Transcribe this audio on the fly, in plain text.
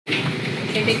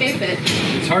fit.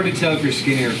 It's hard to tell if you're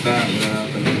skinny or fat without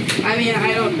happening. I mean,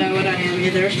 I don't know what I am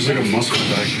either. She's like a muscle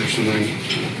back or something.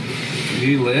 Do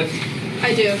you lift?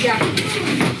 I do, yeah.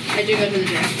 I do go to the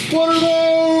gym. What are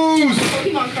those?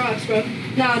 Pokemon Crocs, bro.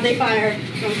 Nah, they fire.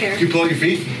 Don't care. You pull out your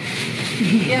feet?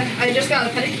 Yeah, I just got a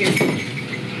pedicure.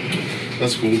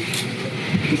 That's cool.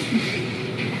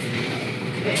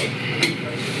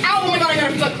 Ow, oh my god, I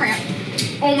got a foot cramp.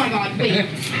 Oh my god, wait.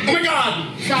 Oh my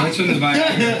god! Stop. That's from the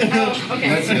Viagra. Oh, okay.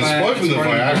 That's the It's Viagra. probably from the It's part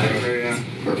of Viagra.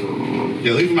 Yeah.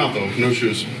 Yeah, leave them out though. No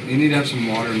shoes. You need to have some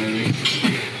water, maybe.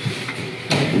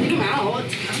 Leave them out.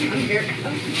 I'm here.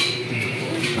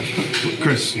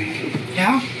 Chris.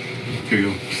 Yeah? Here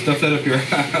you go. Stuff that up your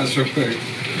ass real quick.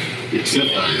 Yeah, sit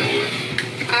down.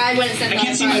 I wouldn't send I that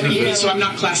can't see my if I were feet, you. so I'm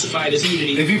not classified as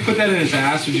nudity. If you put that in his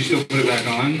ass, would you still put it back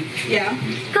on? Yeah.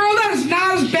 Girl, that is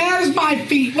not as bad as my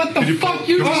feet. What the fuck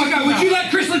you Oh my god, would you let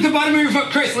Chris lick the bottom of your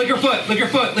foot? Chris, lick her foot. Lick her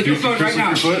foot. Lick her foot right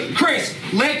now. Chris,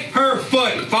 lick her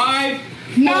foot. 5,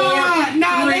 4, Nah, 3.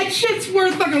 that shit's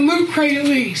worth like a loot crate at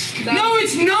least. No,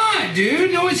 it's not,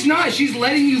 dude. No, it's not. She's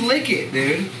letting you lick it,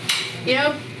 dude. You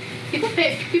know, people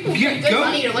pay good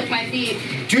money to lick my feet.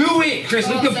 Do it, Chris.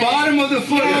 Lick the bottom of the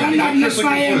foot. Yeah, I'm not just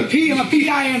IMP, I'm a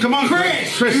PIMP. Come on,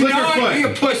 Chris, Chris, do lick her not foot. be a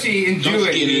pussy and do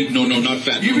it, dude. No, not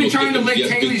fat. You've been trying to lick Yes,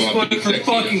 big Taylor's Bob, foot for sexy,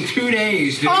 fucking 2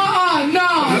 days, dude. No,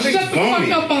 Nothing's shut the fuck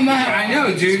bony. up on that. I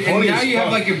know, dude. And funny now as you have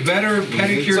fuck. like a better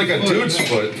pedicure. It's like a dude's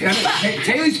foot. Yeah,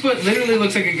 Taylor's foot literally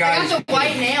looks like a I guy's. got the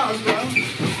white nails, bro.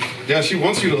 Yeah, she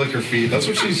wants you to lick her feet. That's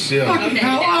what she's, yeah. Fucking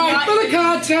hell. Alright, for the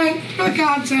content. For the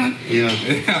content. Yeah.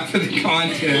 Yeah, for the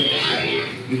content.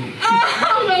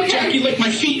 Oh, okay. Jackie licked my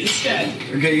feet instead.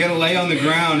 Okay, you gotta lay on the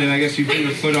ground, and I guess you put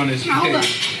your foot on his Hold up.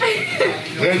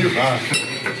 face. Lay on your back.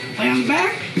 Lay on the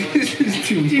back. This is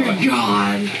too Dear much.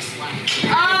 God.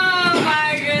 Oh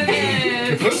my goodness.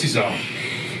 Your pussy's out.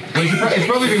 It's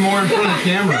probably be more in front of the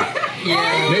camera.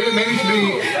 Yeah. Maybe it should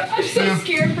be. I'm so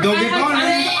scared for Don't get caught.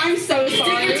 I'm so sorry.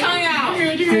 Stick your tongue out.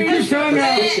 Stick your tongue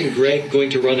out. Chris and Greg going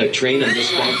to run a train on this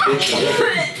farm fish.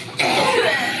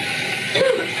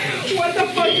 What the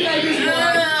fuck did I just do?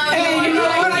 Hey, you know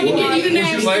what? I can get you the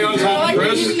next. Would you lay on top of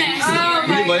Chris? Oh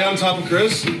Would you my. lay on top of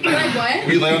Chris? Would I what?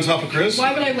 Would you lay on top of Chris?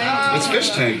 Why would I lay on It's fish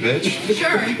tank, bitch.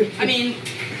 Sure. I mean,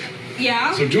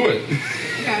 yeah. So do it.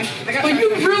 Okay. I got Are you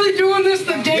really doing this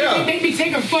the day Yeah. they make me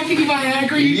take a fucking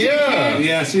Viagra? You Yeah.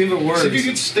 Yeah, see if it works. See if you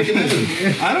can stick it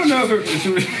in. I don't know if it.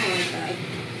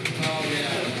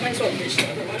 Might as well bitch the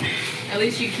other one. At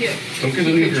least you cute. Don't get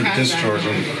any of your discharge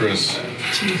on Chris.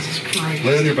 Jesus Christ.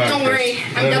 Lay on your back, Don't worry.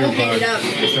 Chris. I'm Lay on double your painted back. up.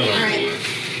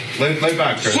 Alright. Lay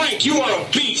back, Chris. Frank, you are a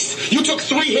beast. You took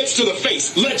 3 hits to the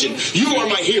face. Legend. You are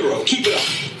my hero. Keep it up.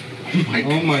 Oh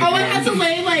my Oh, god. it has to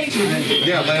lay like.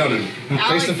 Yeah, lay on him.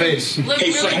 Face to face. Look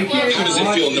Hey, really Frank, close. how does it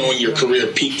feel knowing your career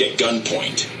peaked at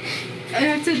gunpoint? I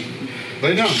have to.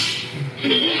 Lay down.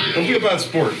 Don't be a bad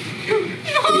sport. Come on.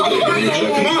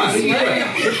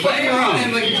 You're fucking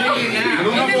around. Like taking a nap. You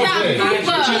don't have Look all at day. that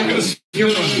fupa. You're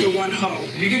the one hoe.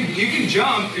 You can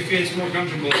jump if it's more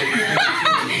comfortable. Do you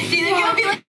think it'll be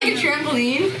like a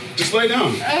trampoline? Just lay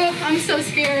down. I'm so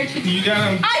scared. You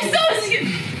got him. I'm so scared.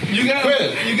 You got Quit.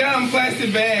 him. You got him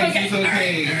plastic bags. Okay. It's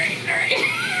okay.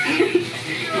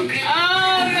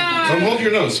 Oh no. Don't hold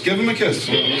your nose. Give him a kiss.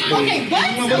 Okay,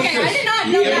 what? Okay, I did not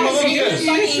know Give him a that. little kiss.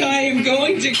 Fucking- I am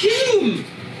going to kill him.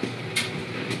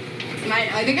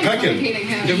 I think I'm Peck him. suffocating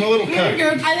him. Give him a little peck. I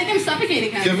think I'm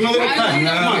suffocating him. Give him a little I peck. don't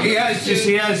know. No, he has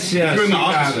You're doing the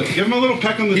opposite. Give him a little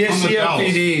peck on the He has towels.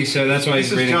 COPD, so that's why he's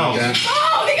This is breathing like towels. that.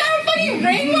 Oh, they got a fucking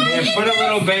ring light? Yeah, put a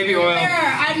little baby oil. There,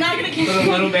 I'm not gonna kiss Put a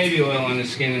him. little baby oil on his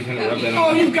skin and kind of rub that Oh,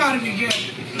 on. you've got to be good.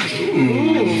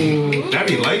 Ooh.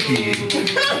 Daddy like you.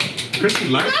 Christy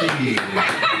like you.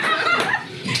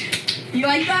 You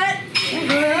like that?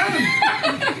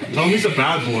 Tell him he's a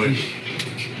bad boy.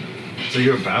 So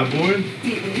you're a bad boy?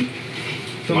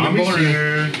 Mommy's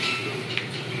here.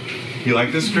 You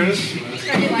like this, Chris?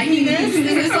 Are you liking this? Is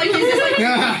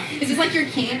this like your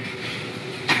kink?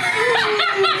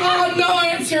 Oh, no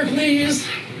answer, please.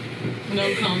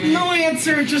 No comment. No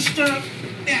answer, just,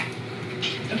 yeah.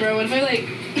 Bro, what if I like...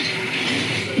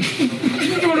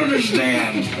 You don't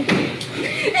understand.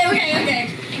 Okay.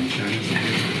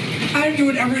 I'm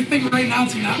doing everything right now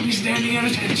to not be standing at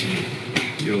attention.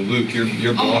 Yo, Luke,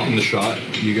 you're blocking the shot.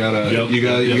 You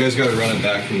guys gotta run it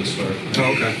back from the start.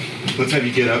 Oh, okay. Let's have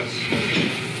you get up.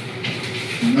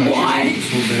 What?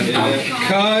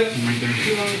 Cut.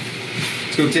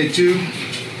 Let's go take 2.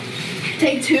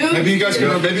 Take 2? Maybe you guys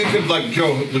could, maybe you could like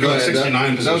go at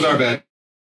 69. That was our bad.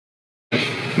 Can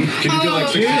you do like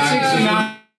 69?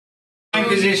 69.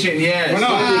 Position, yes. Why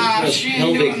not?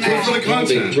 Pelvic thrust, for the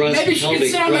content. thrust, Maybe she can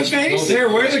sit on my face. There,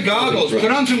 wear the goggles. Put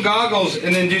on some goggles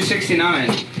and then do 69.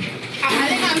 I think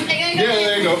I'm Yeah,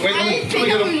 there you go. Wait, let me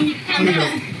get him.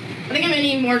 I think I'm gonna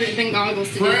need more than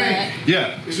goggles to do that.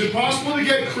 Yeah. Is it possible to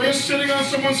get Chris sitting on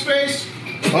someone's face?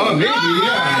 Oh, maybe,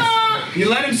 yeah. You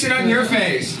let him sit on your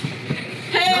face.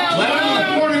 Hell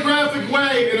In a pornographic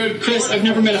way. In a Chris, I've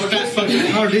never met a fat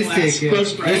fucking Artistic.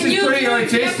 gross This is pretty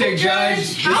artistic,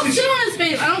 Judge. I'll sit on his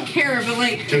face. I don't care, but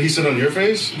like. Can he sit on your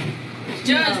face?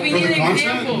 Judge, we For need the an content?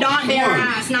 example. Not bare Come on.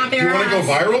 ass. Not Do bare you want to go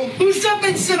ass. viral? Who's up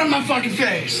and sit on my fucking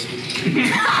face?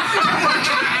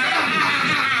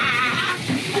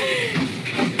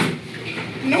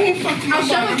 No one fucking. I'll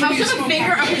shove a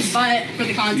finger up his butt for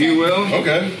the content. You will?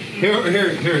 Okay.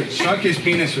 Here. Suck his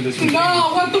penis for this one. No,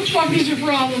 what the fuck is your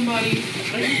problem, buddy? I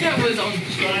think that was on.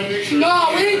 No,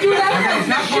 we didn't do that. Okay, it's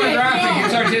not pornographic,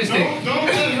 it's artistic. Don't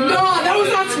let her. No, that was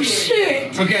not some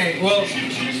shit. Okay, well, She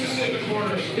used to sit in the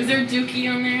corner. Is there Dookie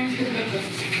on there?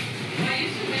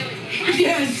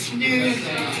 Yes, dude.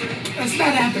 That's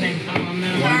not happening.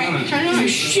 Alright, try to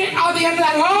There's shit on the end of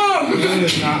that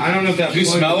hose. I don't know if that. Do you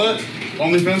smell it?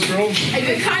 OnlyFans girl?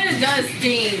 It kind of does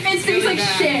stink. It stinks like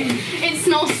shit. It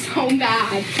smells so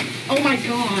bad. Oh my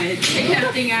god. Take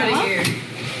that thing out of here.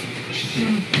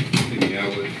 Yeah,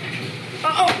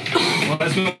 Well,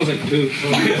 that smells like poop.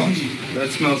 That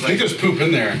smells I think like. there's poop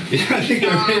in there. Yeah, I think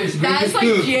there is. That is like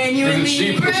There's a genuinely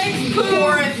sheep. Greg's poop.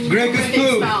 Greg's Horrific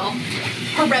poop. smell.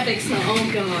 Horrific smell.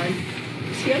 Oh god.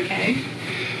 Is he okay?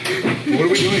 What are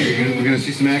we doing here? We're gonna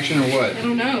see some action or what? I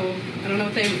don't know. I don't know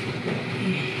what they.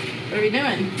 What are we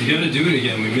doing? You gotta do it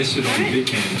again. We missed it on the big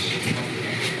cams.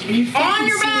 Are you On fucking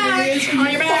your back! serious? Are On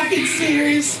you your back! fucking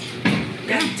serious?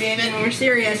 God damn it, we're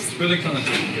serious. For the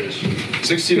content.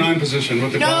 69 position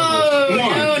with the No, goggles.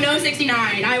 Come on. no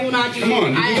 69. I will not do Come on,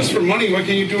 you do I, this for money. Why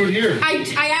can't you do it here?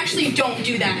 I actually don't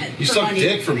do that. You for suck money.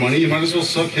 dick for money. You might as well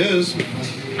suck his.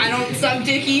 I don't suck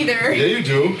dick either. Yeah, you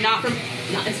do. Not from.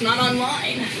 Not, it's not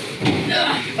online.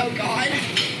 Ugh, oh god.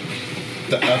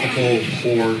 The ethical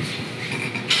whore.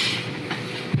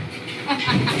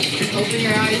 Open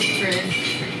your eyes, Chris.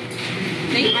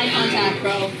 Make eye contact,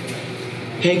 bro.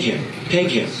 Peg him. Peg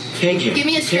him. Peg him. Give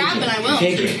me a strap Peg and I him. will.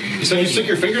 Peg him. You said you stick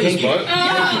your finger in his butt? What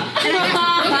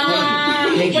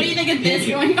do you think of this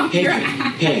going up your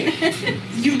ass? Peg.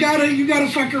 You gotta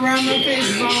fuck around my face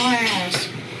is all ass.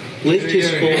 Lift his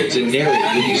folds and narrate.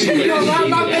 Did you see No, that?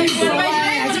 my face is What all am I doing?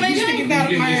 ass. What am I You doing? stick it down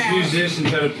You my can just use ass. this and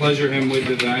try to pleasure him with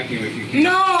the vacuum if you can.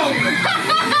 No!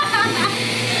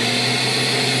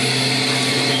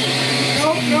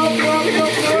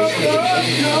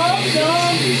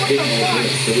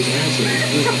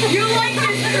 You like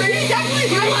this, Chris? Definitely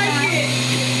do like it.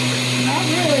 Not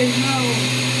really, no.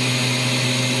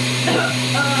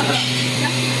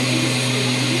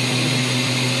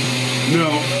 No.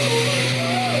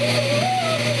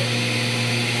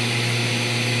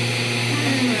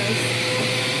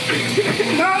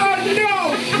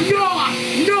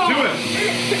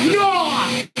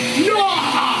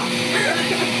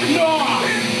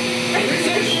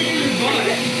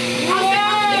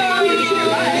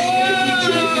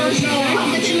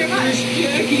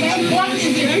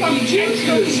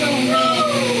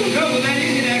 No, but that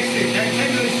is an exit. That's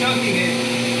technically sucking it.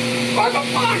 What the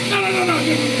fuck? No.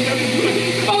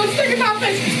 Oh, let's take it out,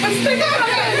 face. Let's take it out,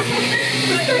 face.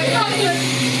 Let's take it out, face.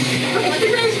 Let's be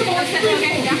reasonable.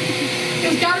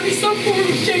 There's gotta be some form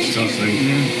of change.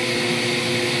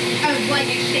 Like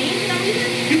exchange, is that what you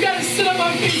said? You gotta sit up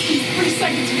on face these 3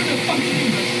 seconds and you're gonna fucking do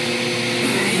this.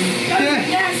 That's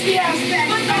nasty ass thing.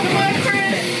 What the fuck,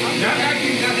 Chris? That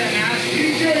vacuum's not that nasty.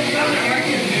 You did it, That brother.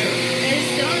 vacuum new. It is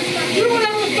still in stuff. Do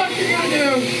whatever the fuck you're gonna do.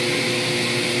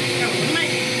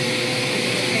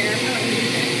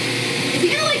 Is he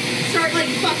gonna like start like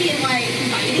fucking like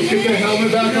biting Get the it?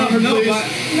 helmet back on her, No, please. but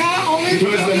Nah, only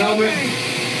Where's the helmet?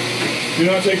 Do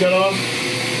not take that off.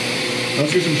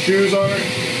 Let's get some shoes on her.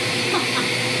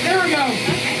 There we go.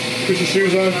 Put your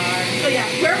shoes on. Oh yeah,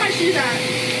 where are my shoes at?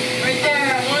 Right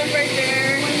there. One's right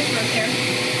there. One's right there.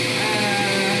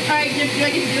 Alright, do I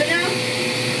get to do it now?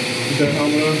 Put that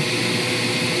helmet on.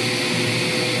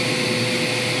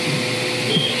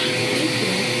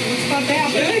 What's about to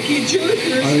happen? Stacky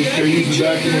jerkers, I just use the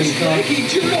vacuum in the car. stacky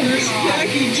jerkers,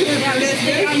 stacky jerkers, Yeah, I'm gonna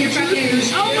stick it on your fucking.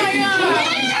 Oh my god!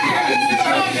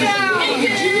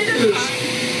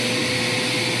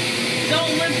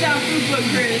 Don't lift that food,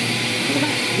 Chris.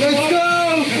 let's go!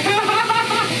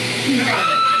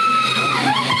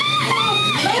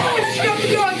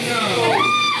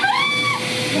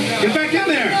 Get back in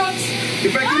there.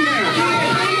 Get back in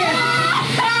there.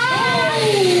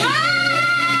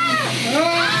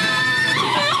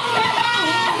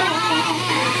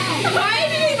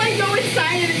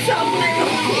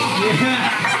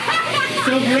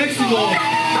 So flexible.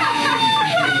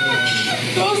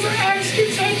 Those are extra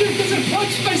tender because I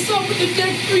punched myself in the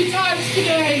dick 3 times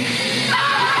today.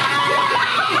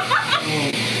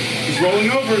 He's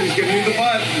rolling over. He's giving you the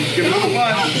butt. He's giving you the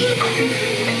butt.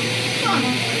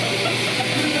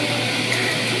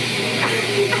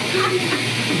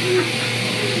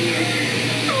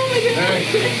 Oh my God.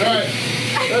 All right.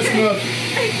 That's enough.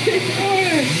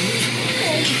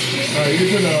 All right, you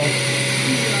can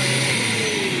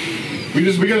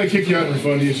we gotta kick you out and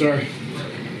refund you. Sorry.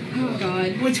 Oh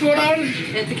God. What's going on?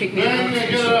 They have to kick me Get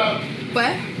it out.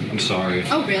 What? I'm sorry.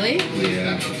 Oh really?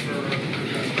 Yeah.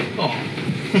 Oh.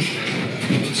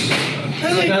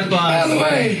 That's by the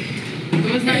way.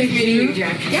 It was nice meeting you,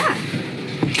 Jack. Yeah.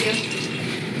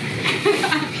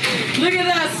 Look at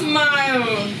that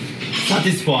smile.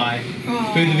 Satisfy.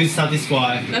 Oh. Food with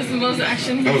satisfy. That's the most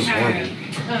action That was he's had.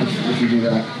 horrible. If you do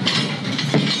that.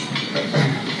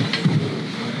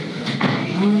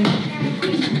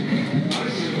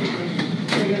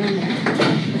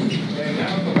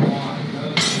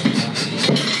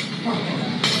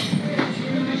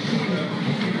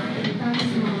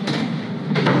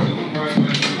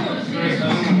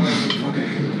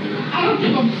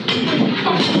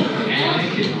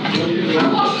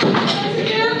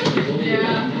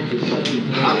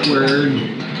 Awkward.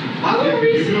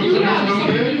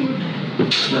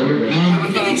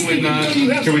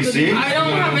 Can we see? I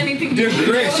don't have anything to Dude, do.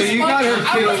 Chris, so you got her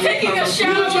I was taking a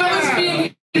shower.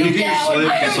 I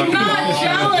am not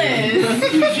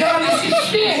jealous. You jealous as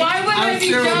shit. Why would I be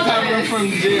jealous? From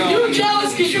jail. You're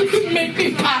jealous because you couldn't make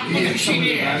me pop when she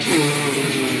did.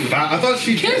 I thought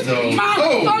she did though.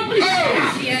 Oh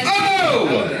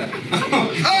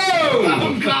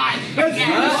God. That's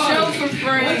show for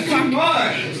free. Too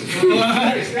much.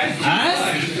 Us?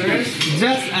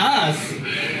 Just us.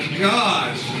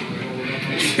 Gosh.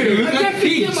 Dude, look I at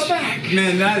Peach. my back.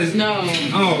 Man, that is. No.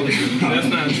 Oh, That's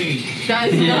not Peach. That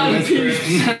is not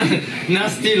Peach.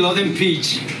 Nasty rotten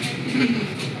Peach.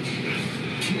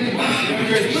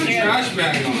 put a trash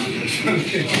bag on.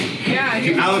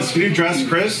 Yeah. Alex, can you dress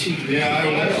Chris? Yeah, I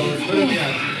will.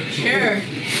 Sure.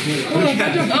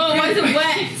 Oh, why is it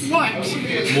wet? What?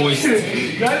 Moist.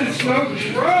 That is so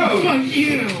gross. Fuck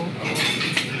you.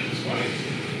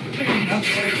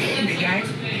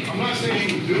 I'm not saying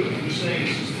you can do it. I'm just saying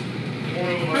it's just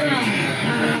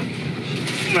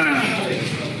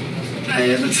Hey,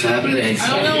 what's happening? I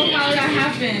don't know how that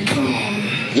happened.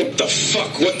 What the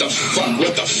fuck? What the fuck?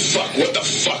 What the fuck? What the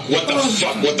fuck? What the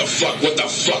fuck? What the fuck? What the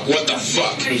fuck? What the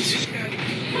fuck?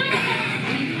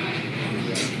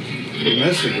 You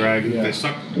missed it, Greg. They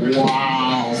suck.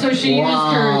 Wow. So she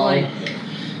used her, like,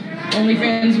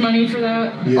 OnlyFans money for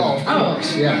that? Yeah. Oh. Of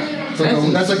course, yeah. It's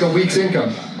like that's like a week's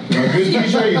income. Good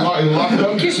DJ, you lock it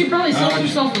up. Because she probably sells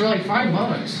herself for like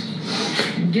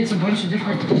 $5. Gets a bunch of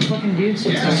different fucking dudes.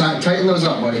 Yeah. So tighten those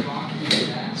up, buddy.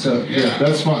 So yeah,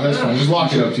 That's fine. That's fine. Just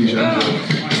lock it up,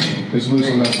 TJ. It's loose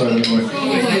on that side anyway.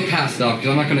 They passed out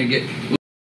because I'm not going to get.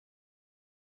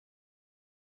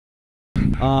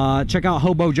 Check out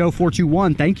Hobo Joe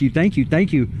 421. Thank you. Big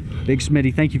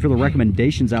Smitty, thank you for the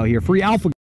recommendations out here. Free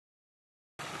Alpha.